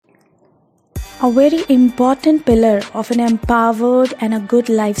A very important pillar of an empowered and a good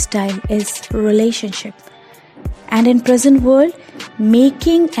lifestyle is relationship. And in present world,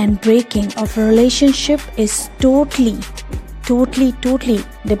 making and breaking of a relationship is totally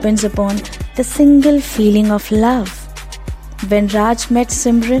depends upon the single feeling of love. When Raj met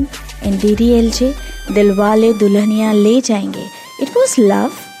Simran in DDLJ, Dilwale Dulhaniya Le Jayenge, it was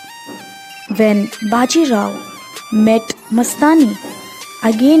love. When Baji Rao met Mastani,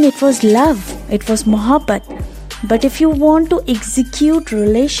 again it was love, it was mohabbat. But if you want to execute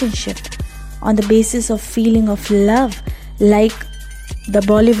relationship on the basis of feeling of love, like the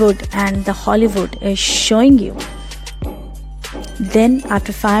Bollywood and the Hollywood is showing you, then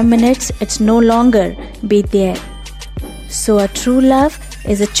after 5 minutes it's no longer be there. So a true love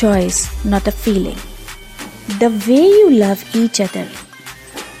is a choice, not a feeling. The way you love each other.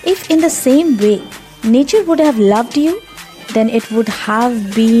 If in the same way nature would have loved you, then it would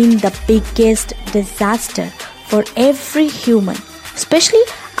have been the biggest disaster for every human, especially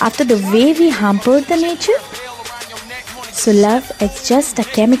after the way we hampered the nature. So love is just a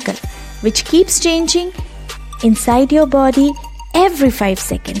chemical which keeps changing inside your body every 5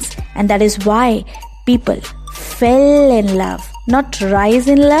 seconds, and that is why people fell in love, not rise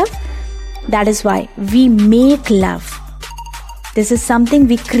in love. That is why we make love. This is something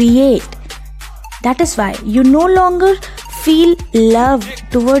we create. That is why you no longer feel love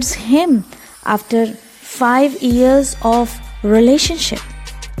towards him after 5 years of relationship.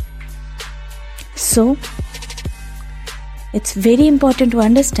 So it's very important to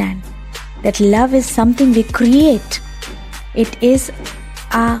understand that love is something we create. It is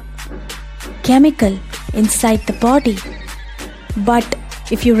a chemical inside the body. But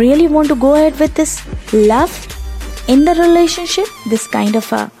if you really want to go ahead with this love in the relationship, this kind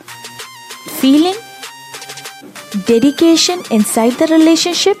of a feeling, dedication inside the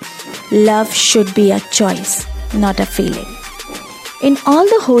relationship, love should be a choice, not a feeling. In all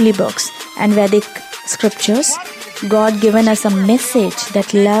the holy books and Vedic scriptures, God given us a message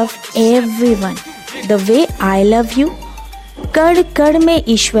that love everyone the way I love you. Kad kad mein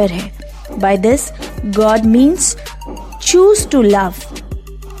Ishwar hai. By this, God means choose to love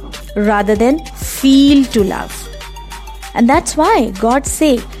rather than feel to love. And that's why God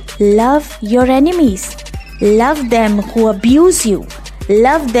say, love your enemies. Love them who abuse you.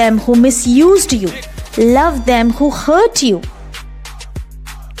 Love them who misused you. Love them who hurt you.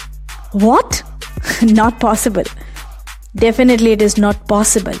 What? Not possible. Definitely it is not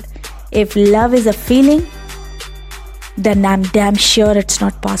possible. If love is a feeling, then I'm damn sure it's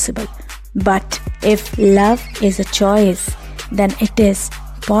not possible. But if love is a choice, then it is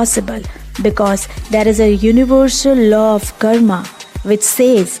possible, because there is a universal law of karma which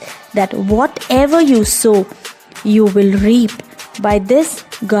says that whatever you sow, you will reap. By this,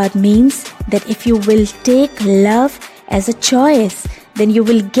 God means that if you will take love as a choice, then you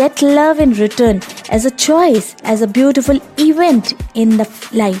will get love in return as a choice, as a beautiful event in the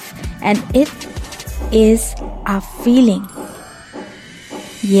life. And it is a feeling.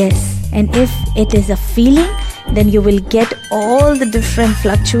 Yes, and if it is a feeling, then you will get all the different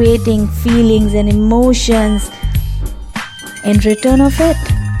fluctuating feelings and emotions in return of it.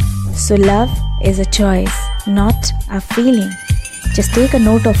 So love is a choice, not a feeling. Just take a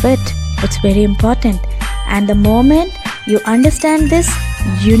note of it. It's very important. And the moment you understand this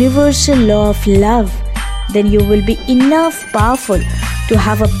universal law of love, then you will be enough powerful to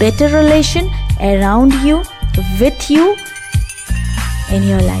have a better relation around you, with you, in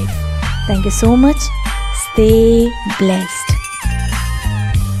your life. Thank you so much. Stay blessed.